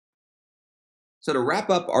So to wrap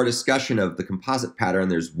up our discussion of the composite pattern,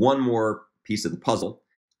 there's one more piece of the puzzle,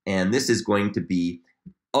 and this is going to be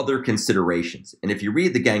other considerations. And if you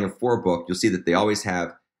read the Gang of Four book, you'll see that they always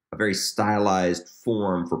have a very stylized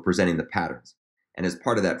form for presenting the patterns. And as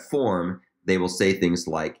part of that form, they will say things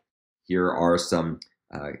like, here are some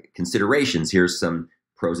considerations, here's some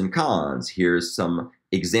pros and cons, here's some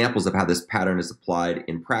examples of how this pattern is applied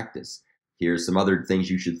in practice, here's some other things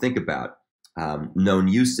you should think about, known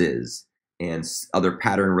uses, and other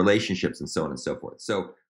pattern relationships, and so on and so forth.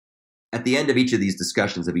 So at the end of each of these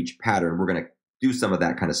discussions of each pattern, we're going to do some of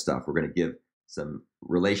that kind of stuff. We're going to give some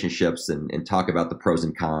relationships and talk about the pros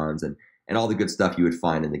and cons and all the good stuff you would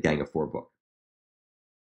find in the Gang of Four book.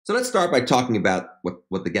 So let's start by talking about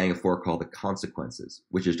what the Gang of Four call the consequences,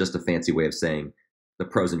 which is just a fancy way of saying the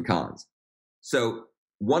pros and cons. So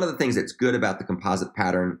one of the things that's good about the composite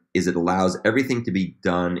pattern is it allows everything to be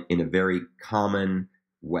done in a very common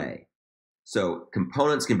way. So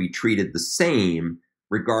components can be treated the same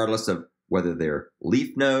regardless of whether they're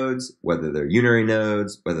leaf nodes, whether they're unary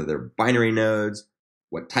nodes, whether they're binary nodes,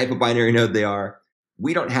 what type of binary node they are.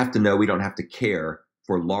 We don't have to know, we don't have to care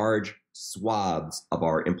for large swaths of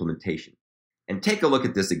our implementation. And take a look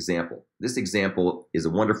at this example. This example is a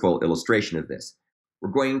wonderful illustration of this. We're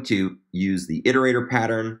going to use the iterator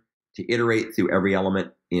pattern to iterate through every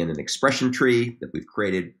element in an expression tree that we've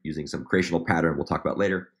created using some creational pattern we'll talk about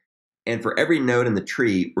later. And for every node in the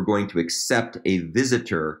tree, we're going to accept a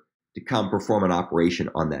visitor to come perform an operation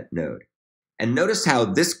on that node. And notice how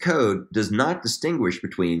this code does not distinguish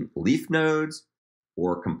between leaf nodes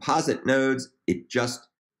or composite nodes. It just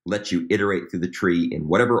lets you iterate through the tree in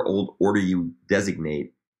whatever old order you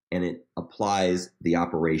designate, and it applies the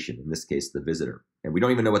operation, in this case, the visitor. And we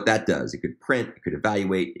don't even know what that does. It could print, it could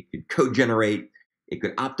evaluate, it could code generate, it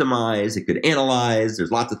could optimize, it could analyze.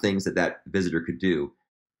 There's lots of things that visitor could do.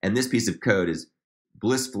 And this piece of code is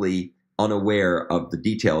blissfully unaware of the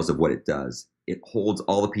details of what it does. It holds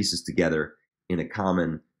all the pieces together in a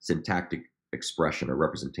common syntactic expression or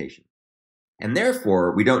representation. And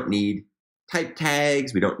therefore, we don't need type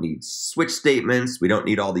tags, we don't need switch statements, we don't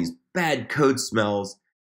need all these bad code smells.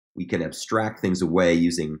 We can abstract things away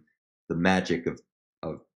using the magic of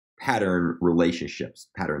pattern relationships,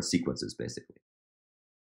 pattern sequences, basically.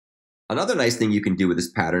 Another nice thing you can do with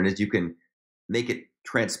this pattern is you can make it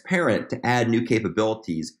transparent to add new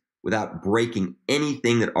capabilities without breaking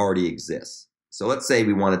anything that already exists. So let's say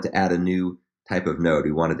we wanted to add a new type of node.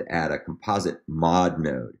 We wanted to add a composite mod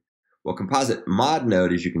node. Well, composite mod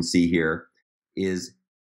node, as you can see here, is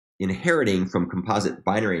inheriting from composite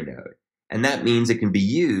binary node. And that means it can be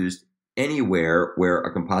used anywhere where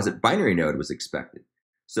a composite binary node was expected.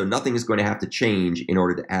 So nothing is going to have to change in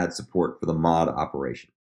order to add support for the mod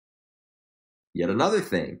operation. Yet another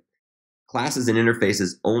thing, classes and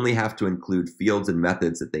interfaces only have to include fields and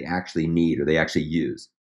methods that they actually need or they actually use.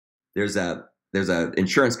 There's an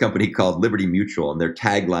insurance company called Liberty Mutual, and their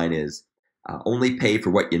tagline is only pay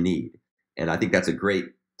for what you need. And I think that's a great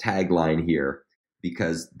tagline here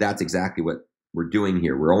because that's exactly what we're doing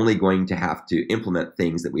here. We're only going to have to implement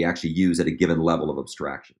things that we actually use at a given level of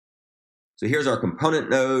abstraction. So here's our component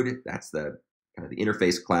node. That's the kind of the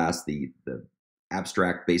interface class, the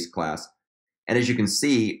abstract base class. And as you can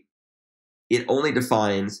see, it only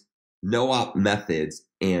defines no-op methods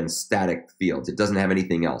and static fields. It doesn't have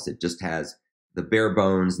anything else. It just has the bare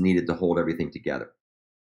bones needed to hold everything together.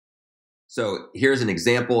 So here's an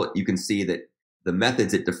example. You can see that the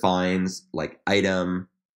methods it defines, like item,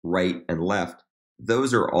 right, and left,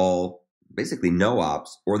 those are all basically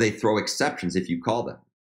no-ops, or they throw exceptions if you call them.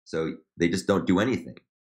 So they just don't do anything.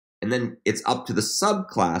 And then it's up to the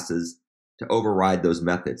subclasses to override those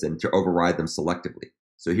methods and to override them selectively.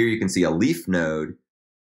 So here you can see a leaf node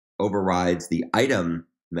overrides the item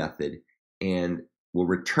method and will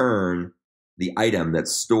return the item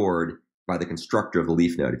that's stored by the constructor of the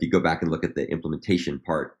leaf node. If you go back and look at the implementation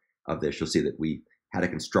part of this, you'll see that we had a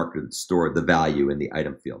constructor that stored the value in the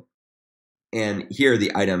item field. And here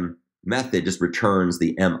the item method just returns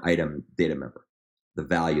the mitem data member, the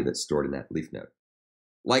value that's stored in that leaf node.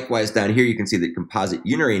 Likewise, down here you can see that composite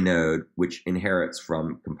unary node, which inherits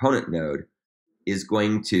from component node, is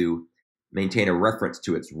going to maintain a reference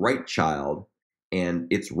to its right child, and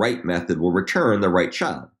its right method will return the right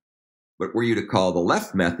child. But were you to call the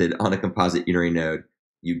left method on a composite unary node,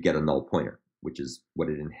 you'd get a null pointer, which is what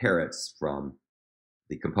it inherits from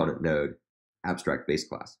the component node abstract base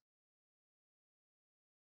class.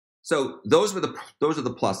 So those are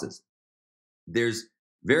the pluses. There's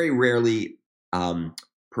very rarely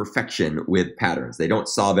perfection with patterns. They don't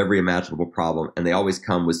solve every imaginable problem, and they always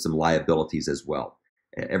come with some liabilities as well.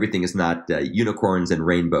 Everything is not unicorns and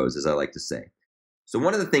rainbows, as I like to say. So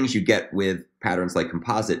one of the things you get with patterns like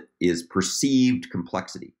composite is perceived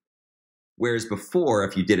complexity. Whereas before,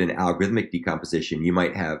 if you did an algorithmic decomposition, you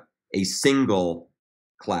might have a single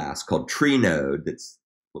class called tree node that's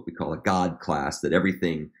what we call a God class that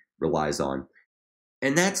everything relies on.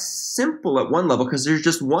 And that's simple at one level because there's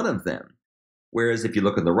just one of them. Whereas if you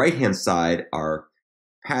look on the right-hand side, our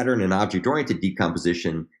pattern and object-oriented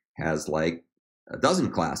decomposition has like a dozen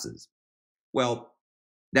classes. Well,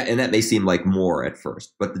 that may seem like more at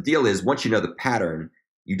first, but the deal is once you know the pattern,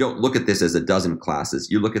 you don't look at this as a dozen classes.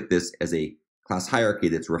 You look at this as a class hierarchy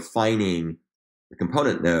that's refining the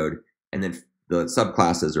component node, and then the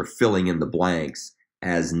subclasses are filling in the blanks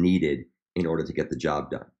as needed in order to get the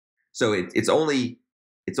job done. So it's only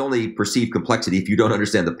perceived complexity if you don't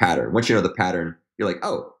understand the pattern. Once you know the pattern, you're like,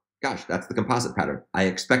 oh, gosh, that's the composite pattern. I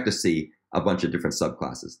expect to see a bunch of different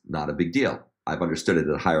subclasses. Not a big deal. I've understood it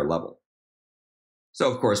at a higher level. So,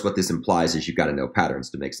 of course, what this implies is you've got to know patterns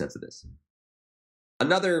to make sense of this.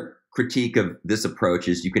 Another critique of this approach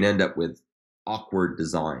is you can end up with awkward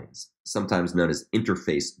designs, sometimes known as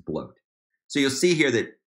interface bloat. So you'll see here that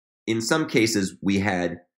in some cases we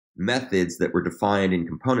had methods that were defined in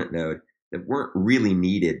component node that weren't really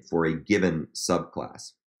needed for a given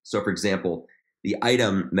subclass. So, for example, the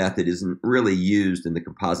item method isn't really used in the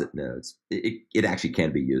composite nodes. It actually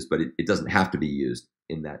can be used, but it doesn't have to be used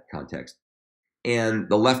in that context. And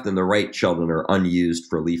the left and the right children are unused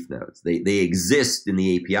for leaf nodes. They exist in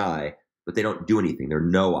the API, but they don't do anything. They're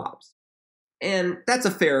no-ops. And that's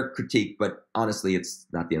a fair critique, but honestly, it's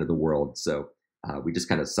not the end of the world. So we just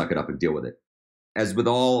kind of suck it up and deal with it. As with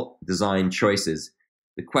all design choices,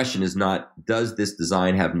 the question is not, does this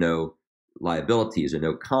design have no liabilities or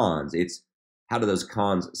no cons? It's how do those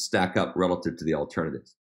cons stack up relative to the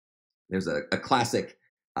alternatives? There's a classic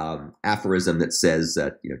aphorism that says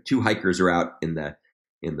that two hikers are out in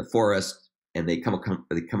the forest and they come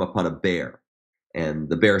upon a bear, and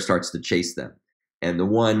the bear starts to chase them, and the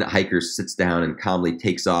one hiker sits down and calmly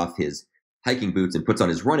takes off his hiking boots and puts on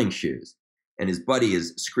his running shoes, and his buddy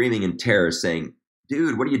is screaming in terror saying,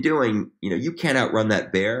 "Dude, what are you doing? You can't outrun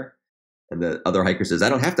that bear." And the other hiker says, "I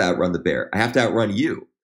don't have to outrun the bear. I have to outrun you."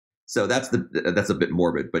 So that's a bit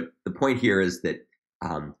morbid, but the point here is that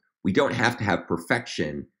we don't have to have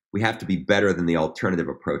perfection. We have to be better than the alternative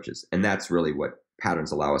approaches. And that's really what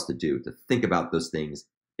patterns allow us to do, to think about those things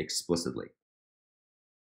explicitly.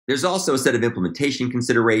 There's also a set of implementation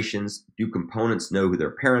considerations. Do components know who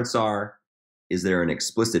their parents are? Is there an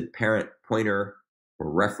explicit parent pointer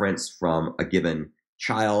or reference from a given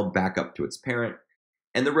child back up to its parent?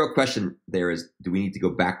 And the real question there is, do we need to go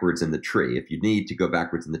backwards in the tree? If you need to go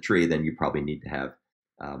backwards in the tree, then you probably need to have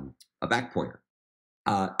a back pointer.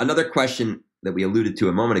 Another question that we alluded to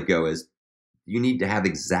a moment ago is, you need to have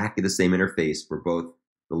exactly the same interface for both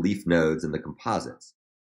the leaf nodes and the composites.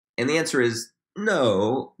 And the answer is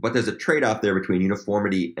no, but there's a trade-off there between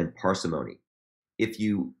uniformity and parsimony. If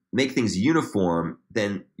you make things uniform,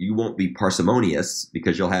 then you won't be parsimonious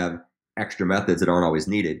because you'll have extra methods that aren't always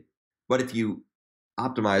needed. But if you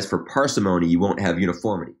optimize for parsimony, you won't have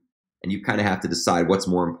uniformity. And you kind of have to decide what's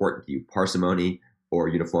more important to you, parsimony or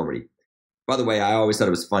uniformity. By the way, I always thought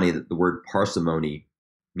it was funny that the word parsimony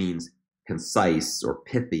means concise or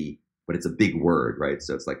pithy, but it's a big word, right?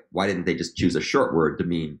 So it's like, why didn't they just choose a short word to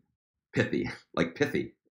mean pithy, like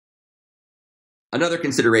pithy? Another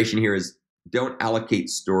consideration here is don't allocate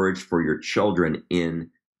storage for your children in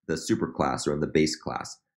the superclass or in the base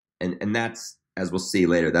class. And that's, as we'll see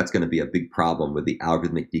later, that's going to be a big problem with the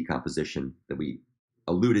algorithmic decomposition that we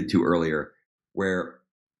alluded to earlier, where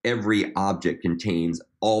every object contains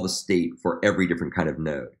all the state for every different kind of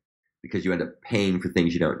node, because you end up paying for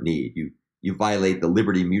things you don't need. You violate the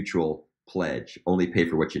Liberty Mutual pledge, only pay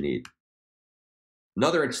for what you need.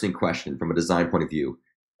 Another interesting question from a design point of view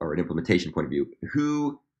or an implementation point of view,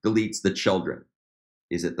 who deletes the children?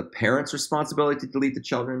 Is it the parent's responsibility to delete the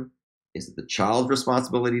children? Is it the child's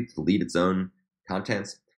responsibility to delete its own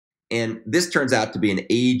contents? And this turns out to be an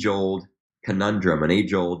age-old conundrum, an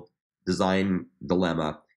age-old design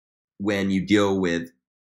dilemma when you deal with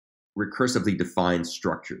recursively defined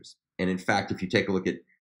structures. And in fact, if you take a look at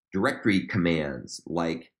directory commands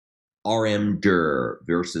like rmdir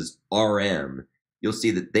versus rm, you'll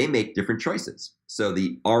see that they make different choices. So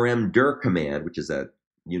the rmdir command, which is a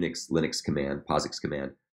Unix, Linux command, POSIX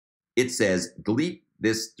command, it says delete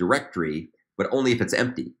this directory, but only if it's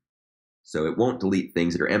empty. So it won't delete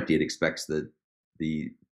things that are empty. It expects the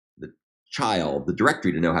child, the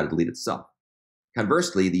directory, to know how to delete itself.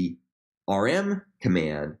 Conversely, the rm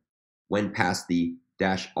command, when past the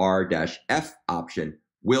 -r-f option,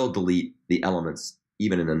 will delete the elements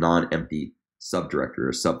even in a non-empty subdirectory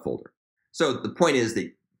or subfolder. So the point is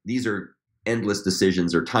that these are endless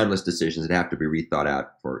decisions or timeless decisions that have to be rethought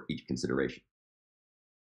out for each consideration.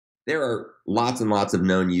 There are lots and lots of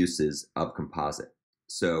known uses of composite.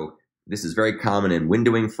 So this is very common in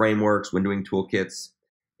windowing frameworks, windowing toolkits.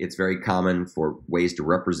 It's very common for ways to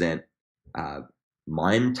represent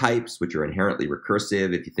MIME types, which are inherently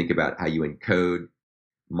recursive. If you think about how you encode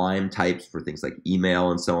MIME types for things like email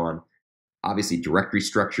and so on. Obviously, directory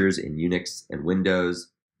structures in Unix and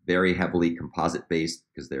Windows, very heavily composite-based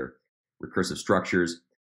because they're recursive structures.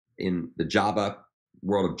 In the Java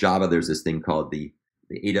world of Java, there's this thing called the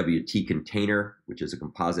AWT container, which is a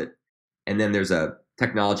composite. And then there's a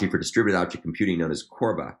technology for distributed object computing known as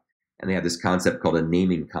Corba. And they have this concept called a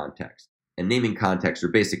naming context. And naming contexts are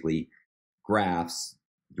basically graphs,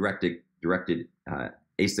 directed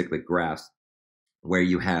acyclic graphs, where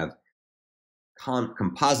you have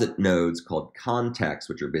composite nodes called contexts,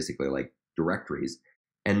 which are basically like directories.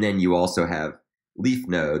 And then you also have leaf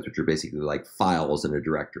nodes, which are basically like files in a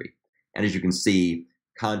directory. And as you can see,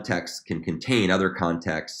 contexts can contain other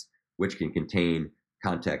contexts, which can contain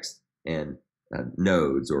contexts and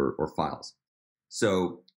nodes or files.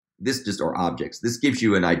 So this just are objects. This gives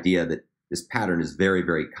you an idea that this pattern is very,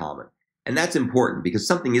 very common. And that's important because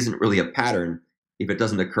something isn't really a pattern if it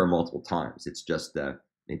doesn't occur multiple times. It's just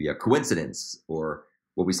maybe a coincidence or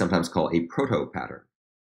what we sometimes call a proto-pattern.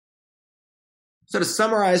 So to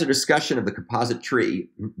summarize our discussion of the composite tree,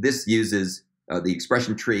 this uses the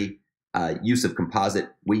expression tree use of composite.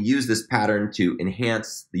 We use this pattern to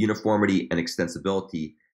enhance the uniformity and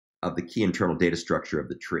extensibility of the key internal data structure of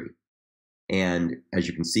the tree. And as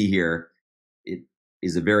you can see here, it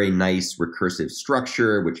is a very nice recursive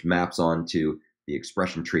structure which maps onto the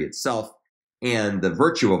expression tree itself. And the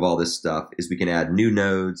virtue of all this stuff is we can add new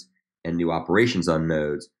nodes and new operations on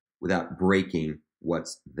nodes without breaking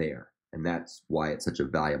what's there. And that's why it's such a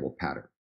valuable pattern.